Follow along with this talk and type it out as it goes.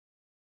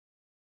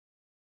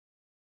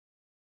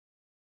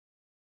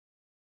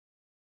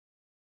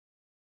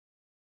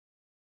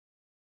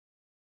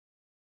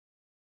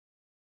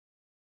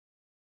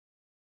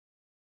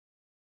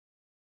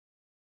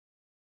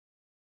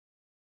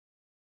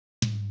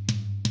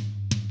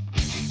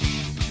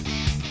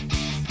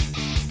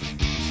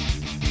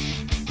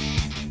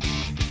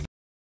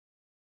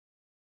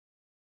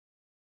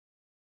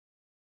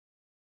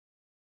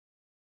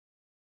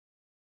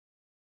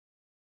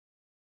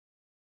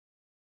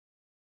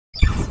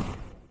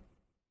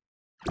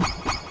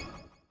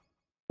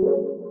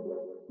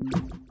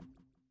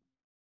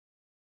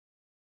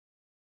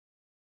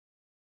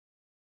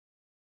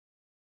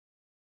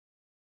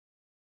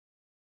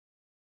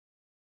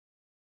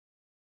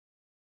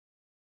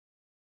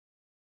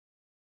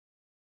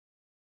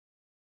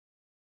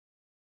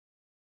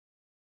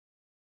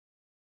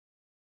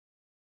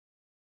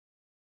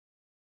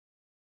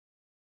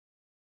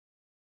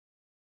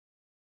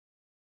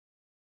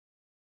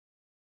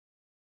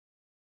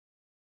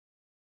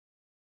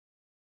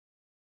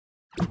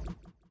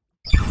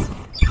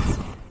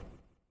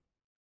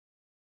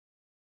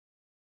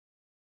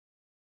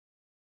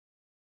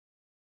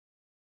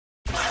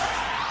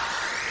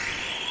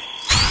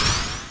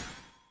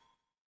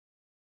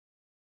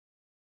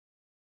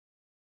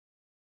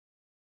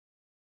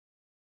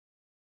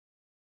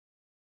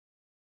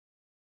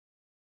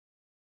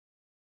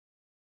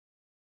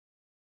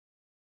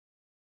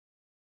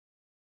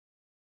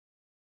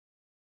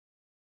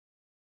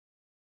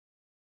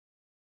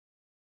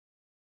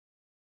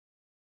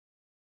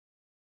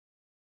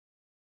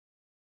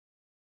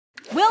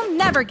We'll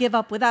never give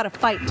up without a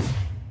fight.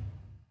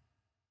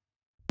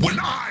 When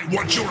I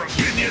want your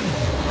opinion,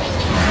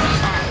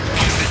 I'll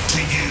give it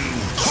to you.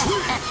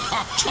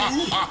 2,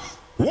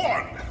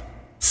 1,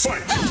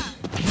 fight!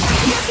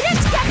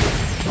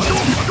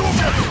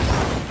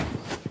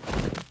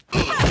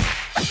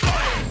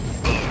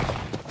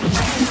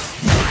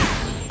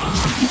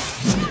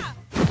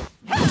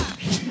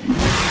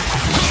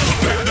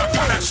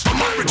 That's my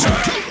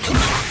return!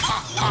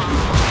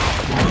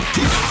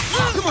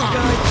 Come on,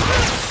 guys!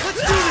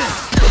 Let's do this!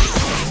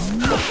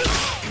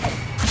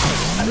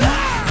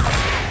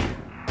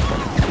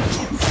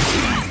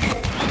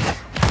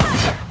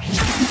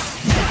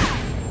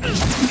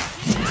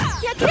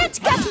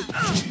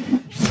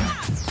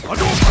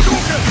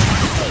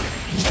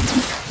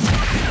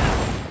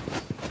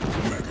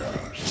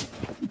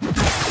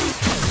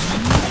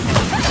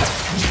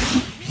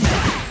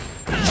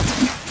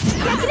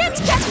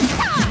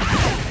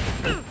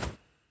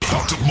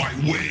 Out of my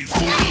way,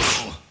 fool!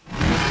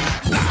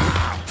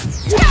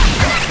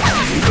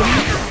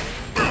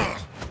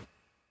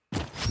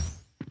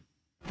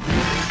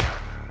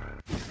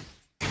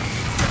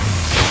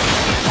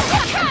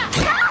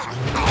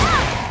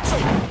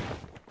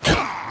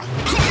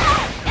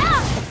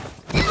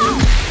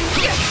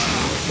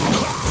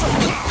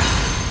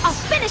 I'll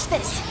finish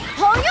this!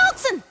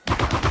 Horyoksen!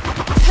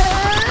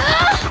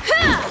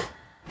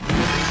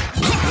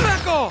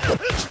 Back off!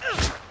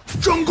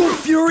 Jungle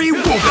Fury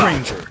Wolf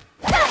Ranger!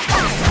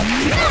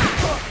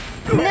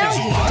 Now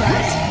you've done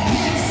it!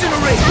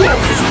 Incinerate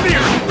Wolf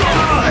Spear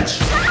Raj!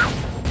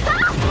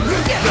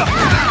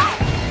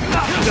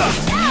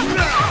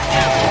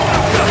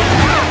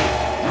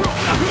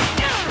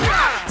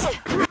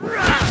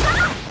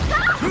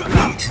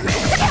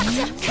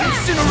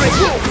 Incinerate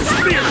Wolf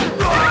Spear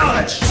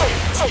Raj!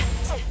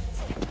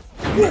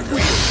 Wolf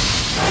Wheel!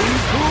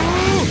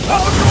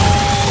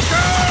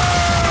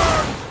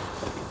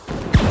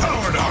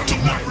 Powered out of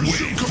my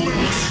way,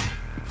 fools!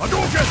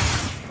 Hadouken!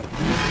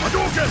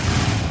 Hadouken!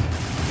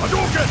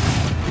 Hadouken!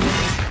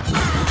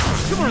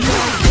 Come on,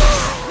 guys!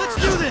 Let's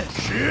do this!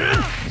 Shin!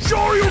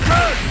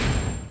 Shoryuken!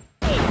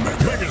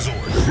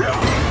 Megazord!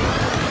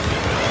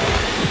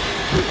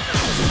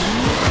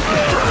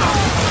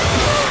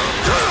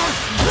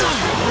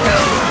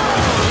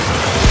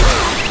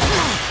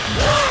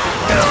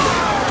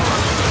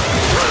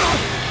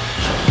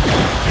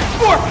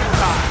 Morphin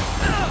time!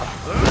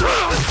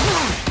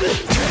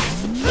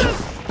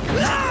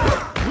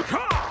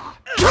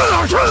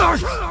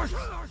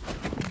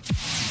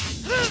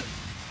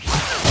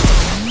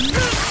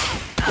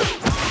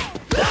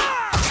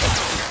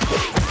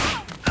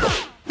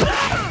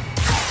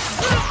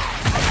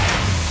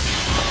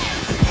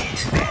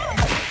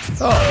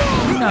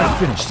 Oh, you're not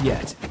finished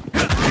yet.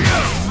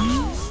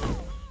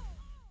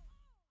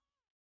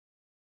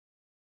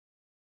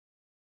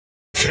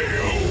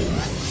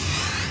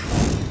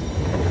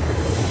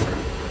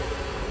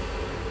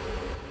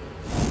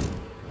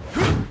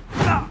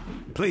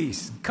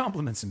 Please,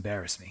 compliments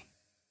embarrass me.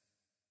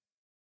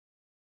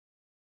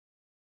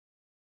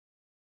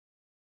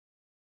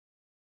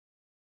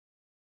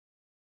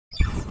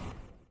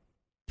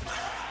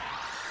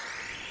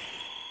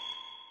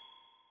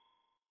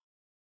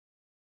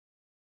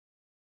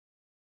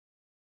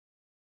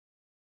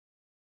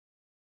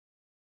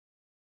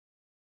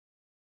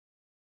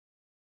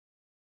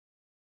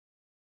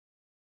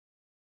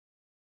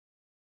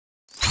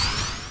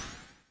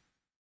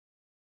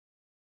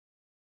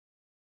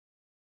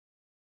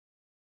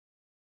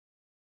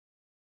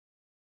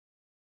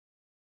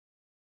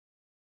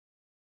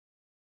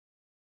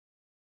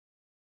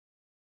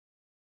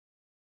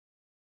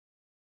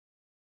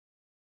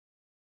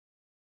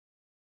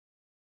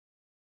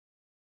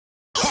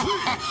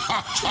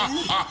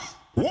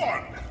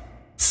 One,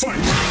 fight!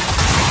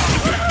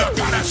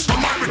 That's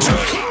my return!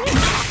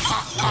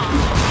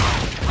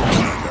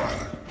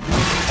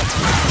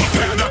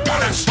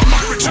 That's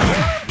my return!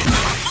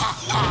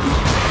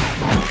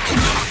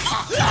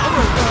 Come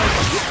on,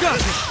 guys! You got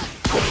this!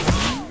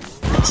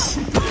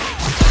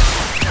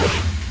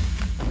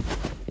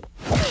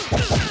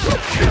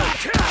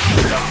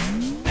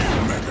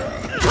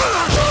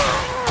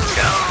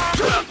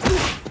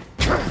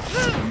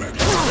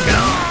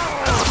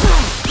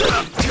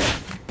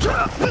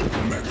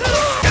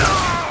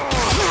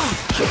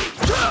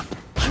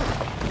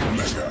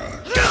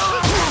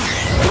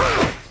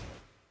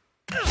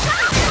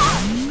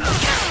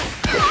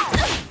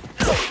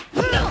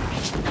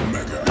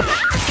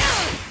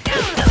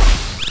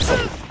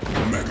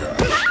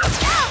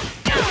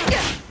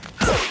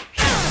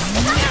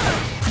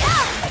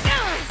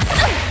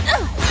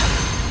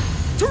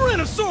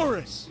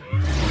 Tyrannosaurus!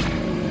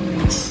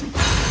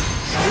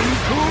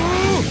 Shinku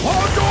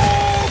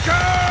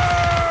Hadouken!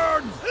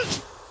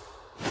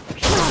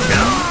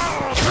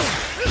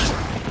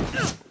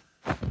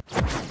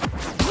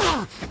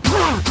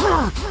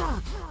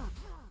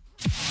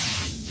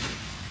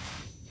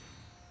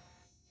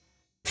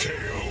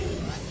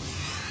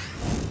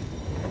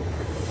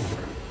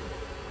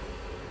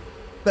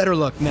 Better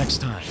luck next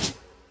time.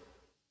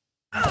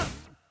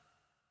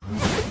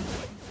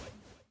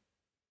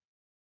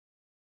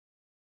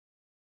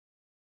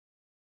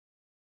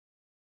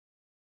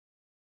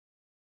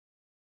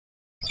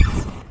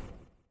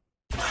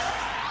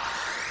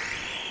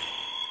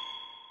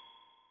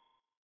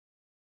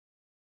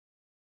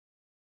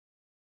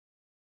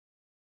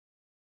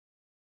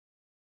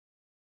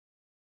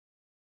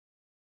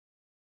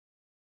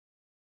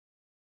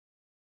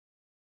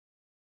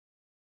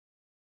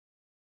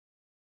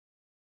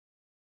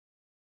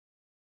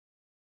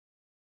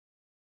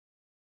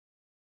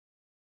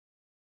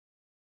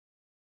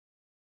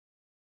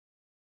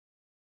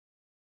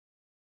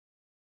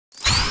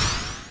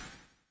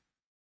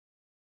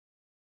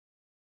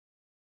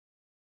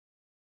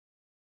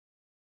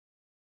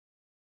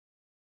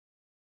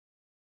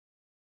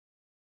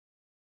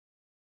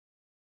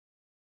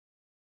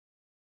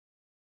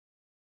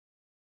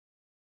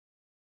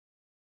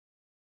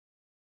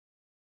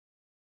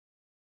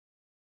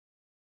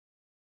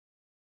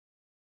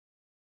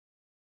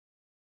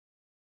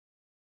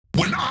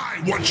 When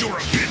I want your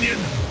opinion,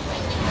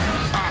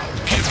 I'll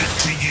give it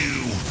to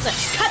you.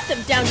 Let's cut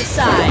them down to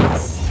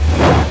size.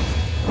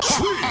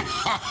 3,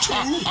 2,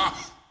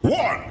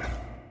 1,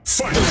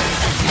 fight!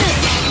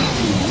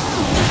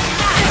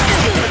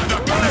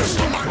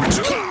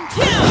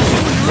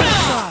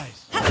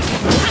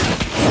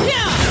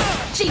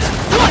 Cheetah,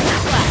 water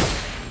splash.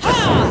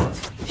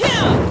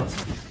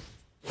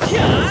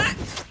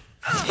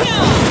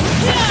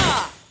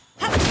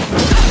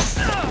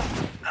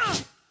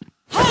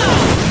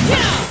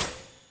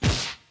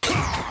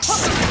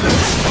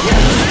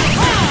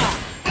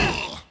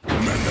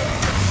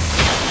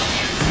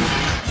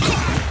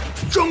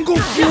 Jungle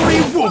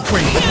Fury Wolf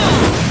Ring!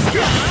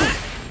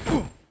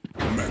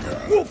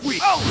 Wolf Ring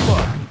Alpha!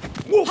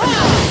 Wolf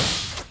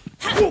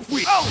Ring! Wolf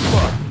Ring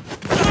Alpha!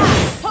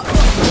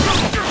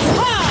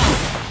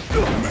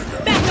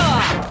 Back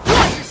off!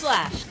 Water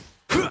slash.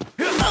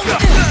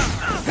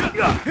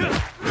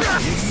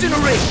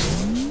 Incinerate!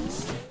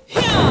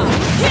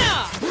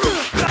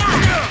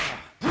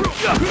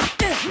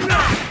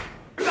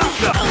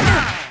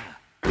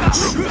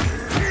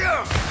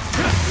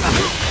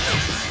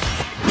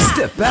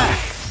 Step back!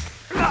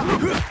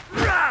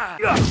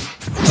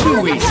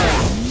 Too easy!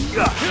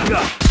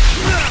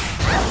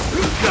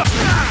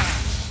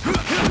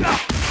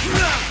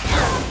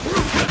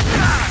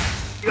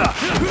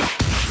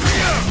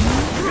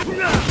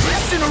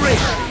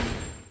 Incinerate!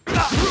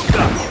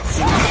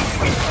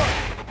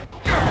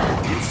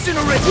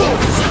 Incinerate!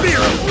 Wolf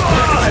Spirit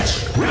Rush!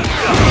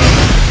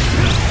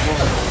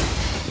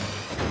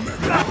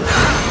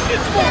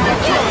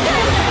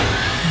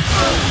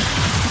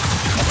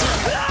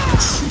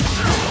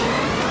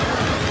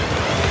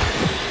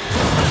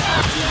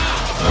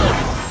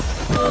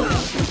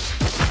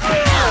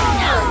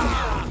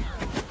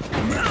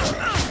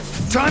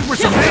 It's time for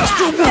some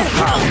extra wolf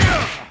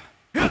power!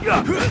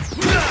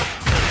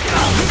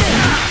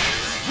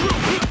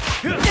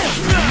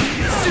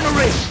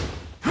 Incinerate!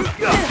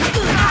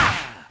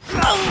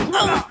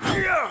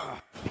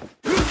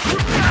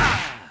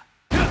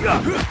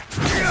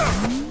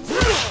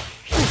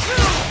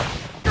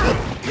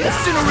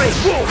 Incinerate!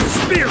 Wolf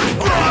Spirit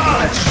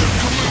Rush!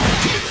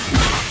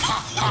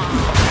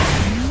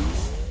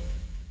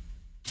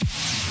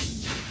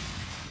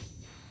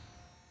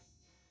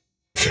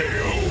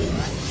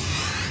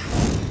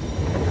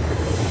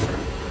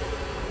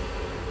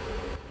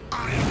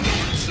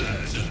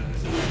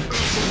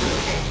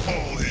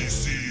 All he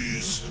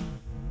sees.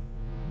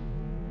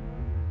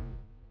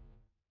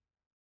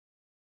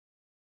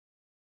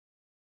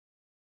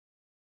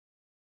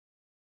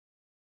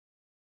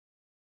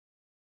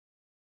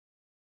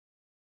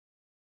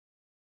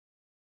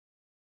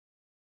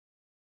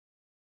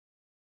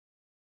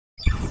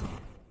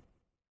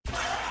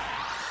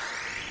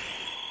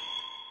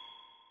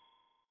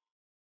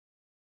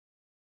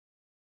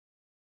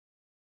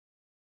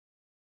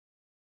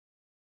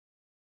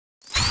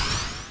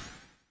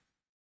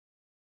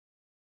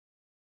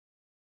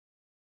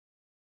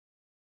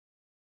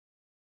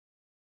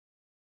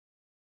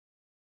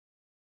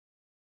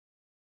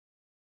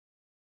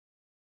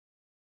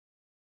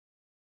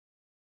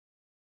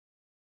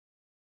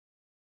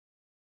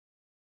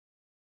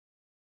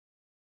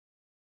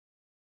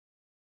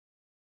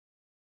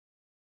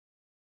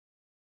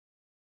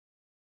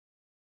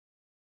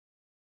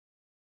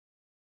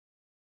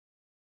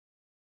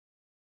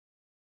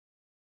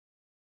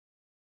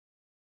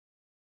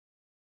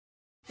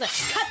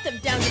 Let's cut them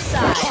down to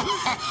size.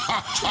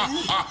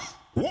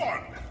 1,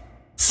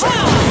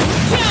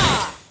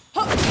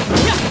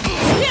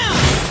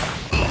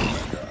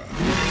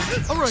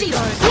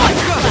 Cheetah, water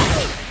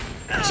splash.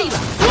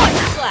 Cheetah,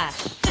 water splash.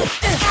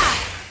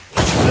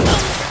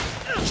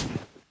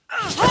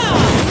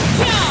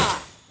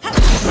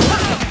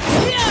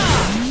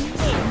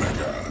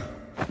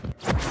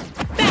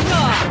 Back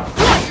off!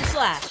 Water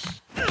slash.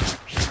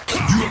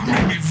 you have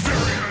made me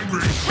very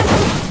angry.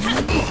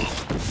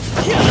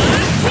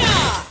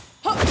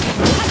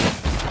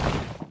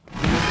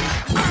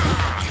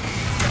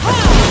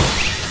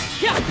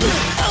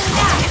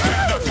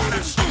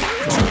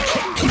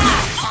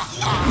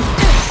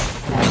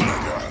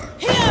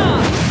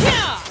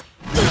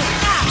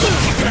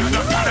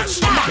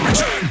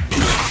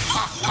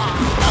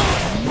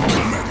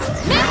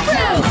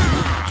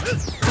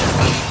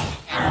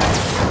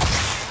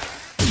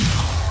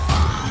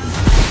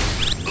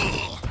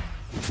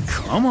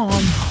 Come on!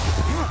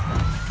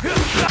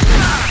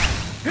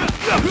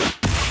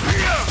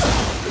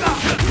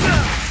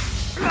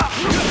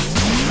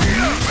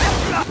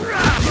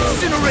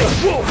 Incinerate!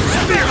 Wolf!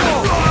 Spirit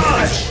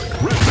Rush!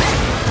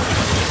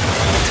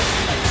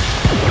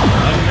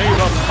 And may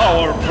the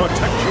power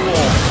protect you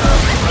all.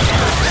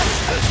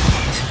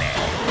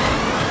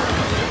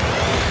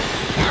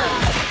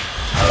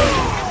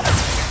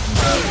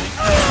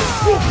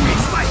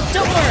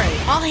 Don't worry,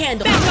 I'll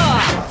handle it. Back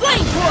off!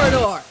 Flame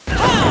corridor!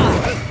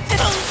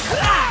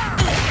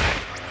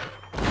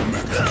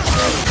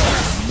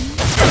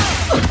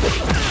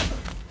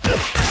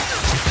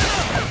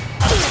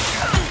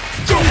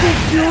 Jungle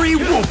Fury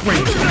Wolf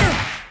Ring!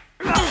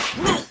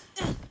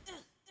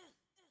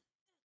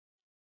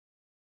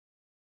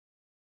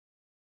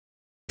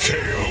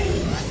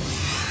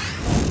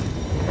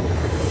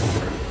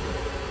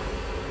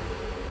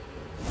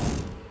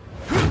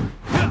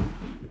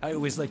 I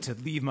always like to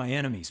leave my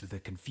enemies with a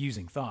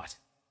confusing thought.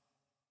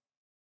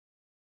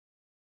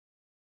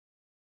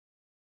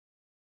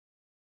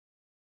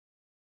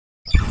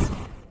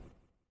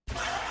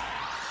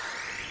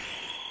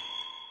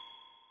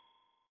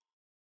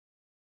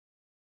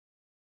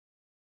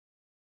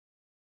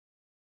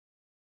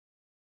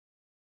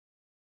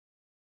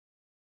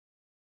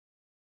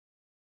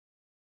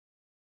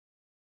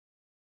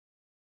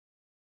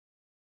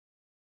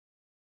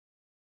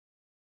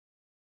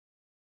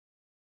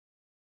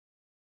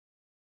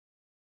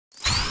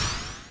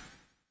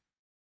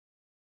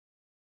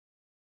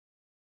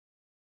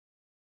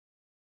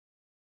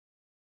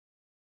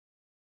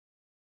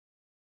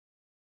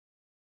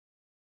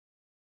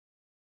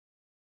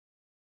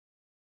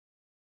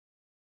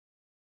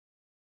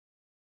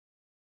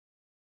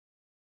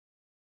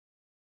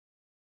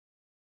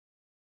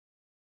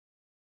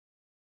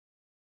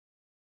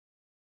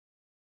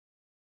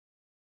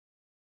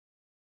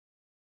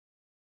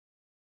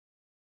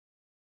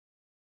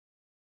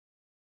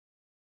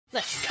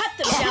 Let's cut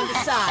them down to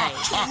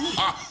size.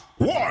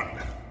 One.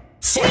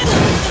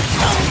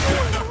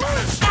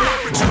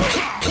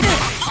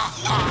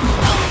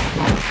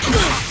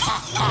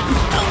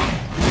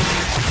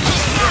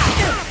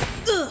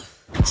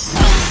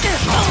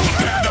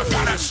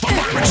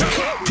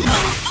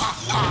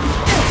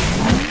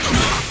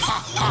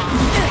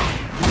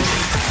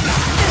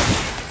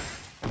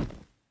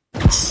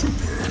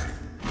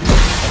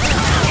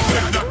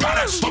 The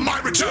goddess for my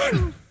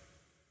return.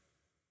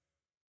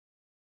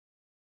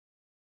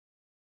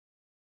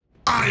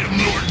 I am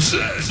Lord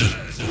Zed,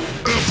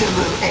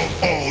 Emperor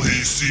of all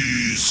he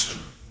sees.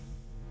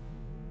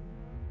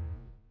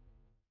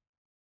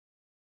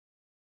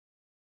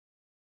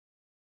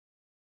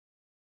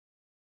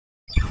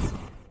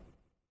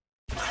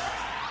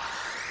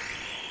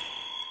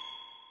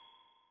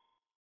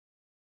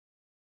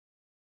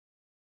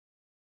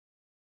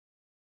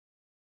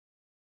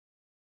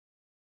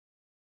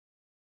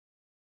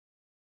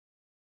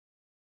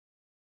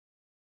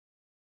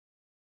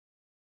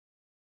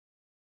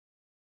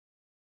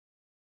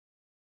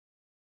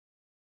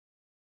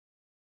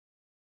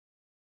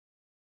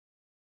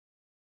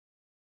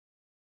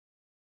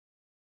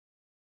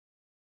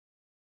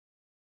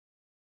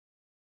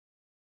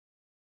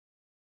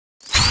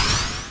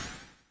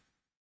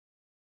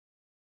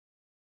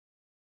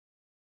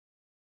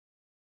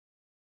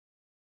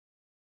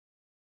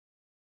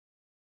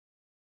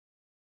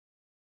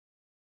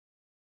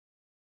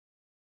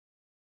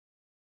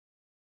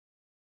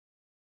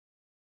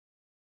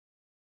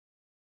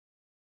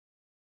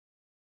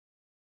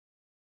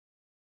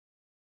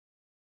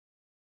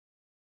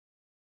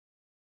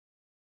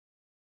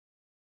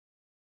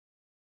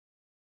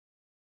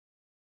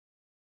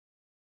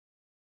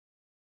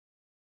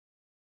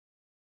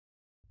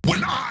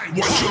 When I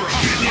want your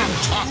opinion.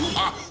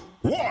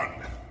 One.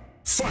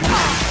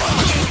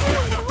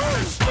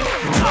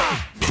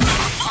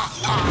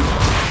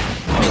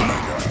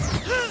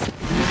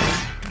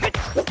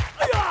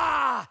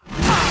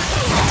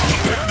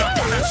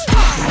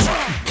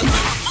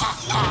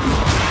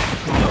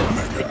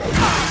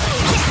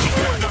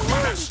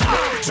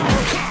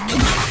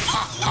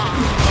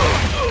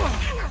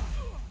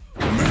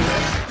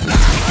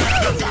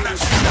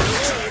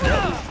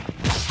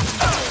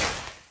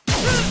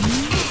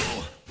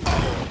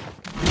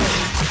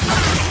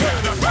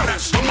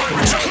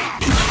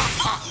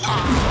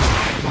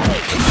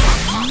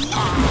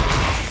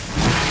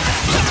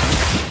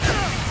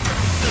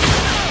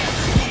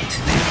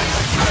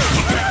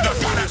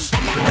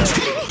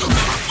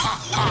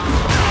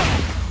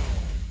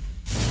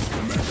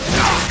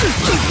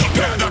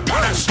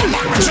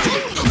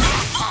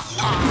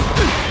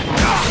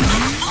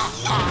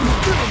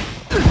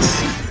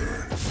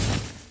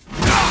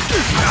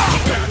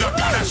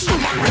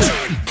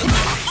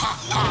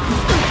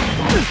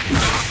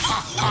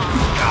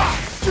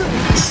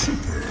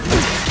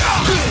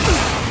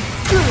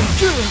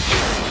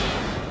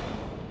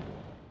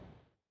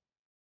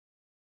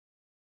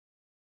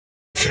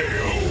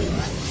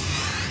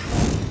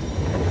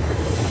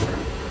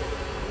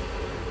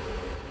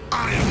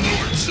 I am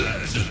Lord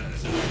Zed,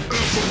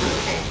 Emperor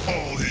of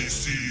all he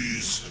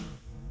sees.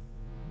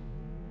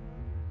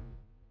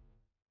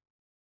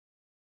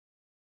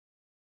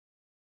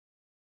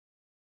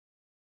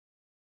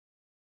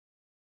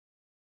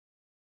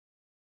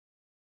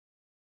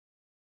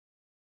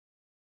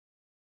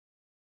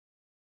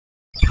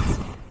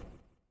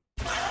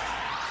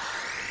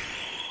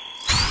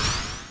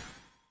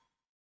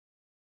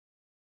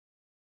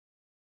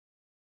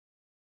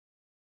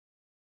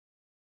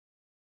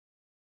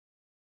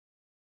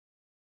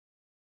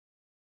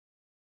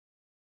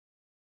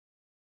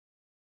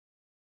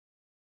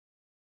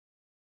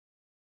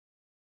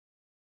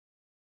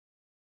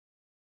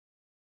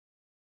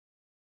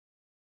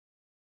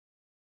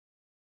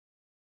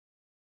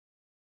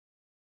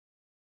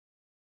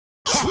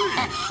 Three,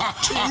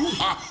 two,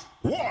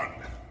 one,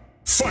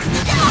 fight!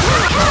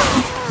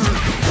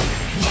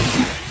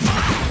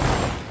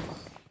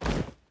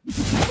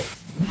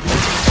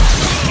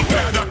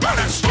 Prepare the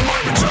balance for my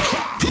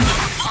return!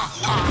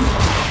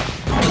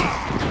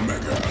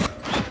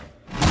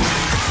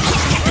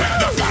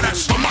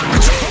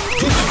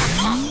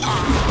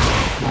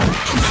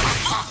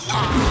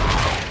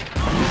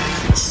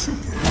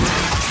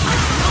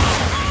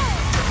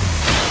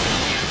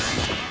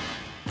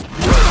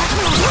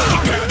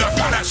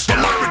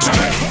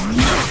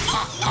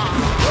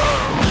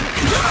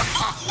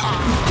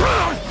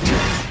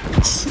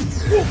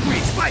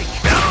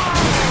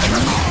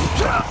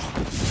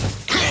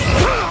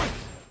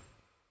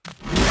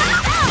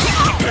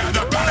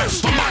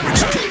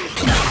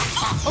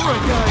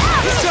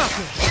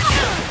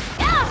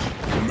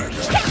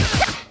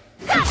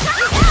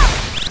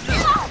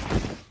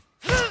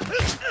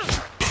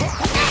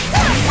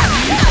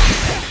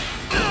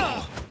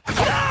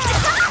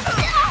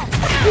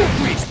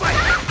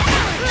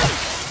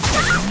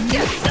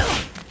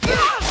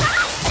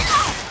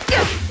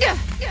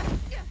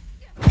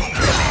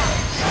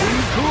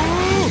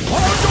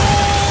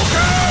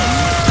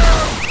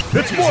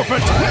 It's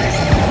morphin'!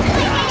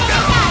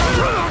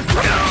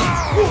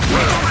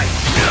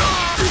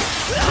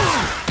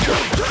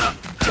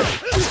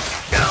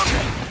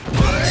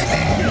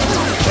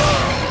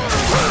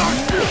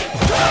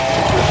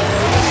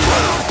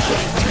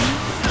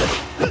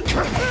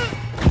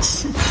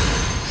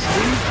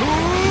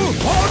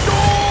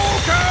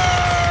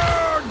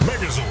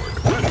 Megazord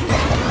ready.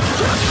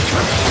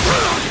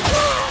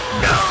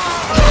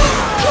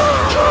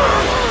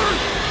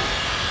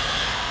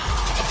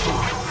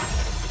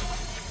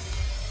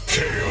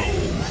 KO.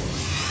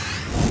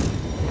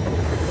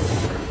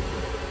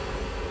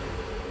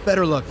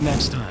 Better luck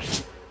next time.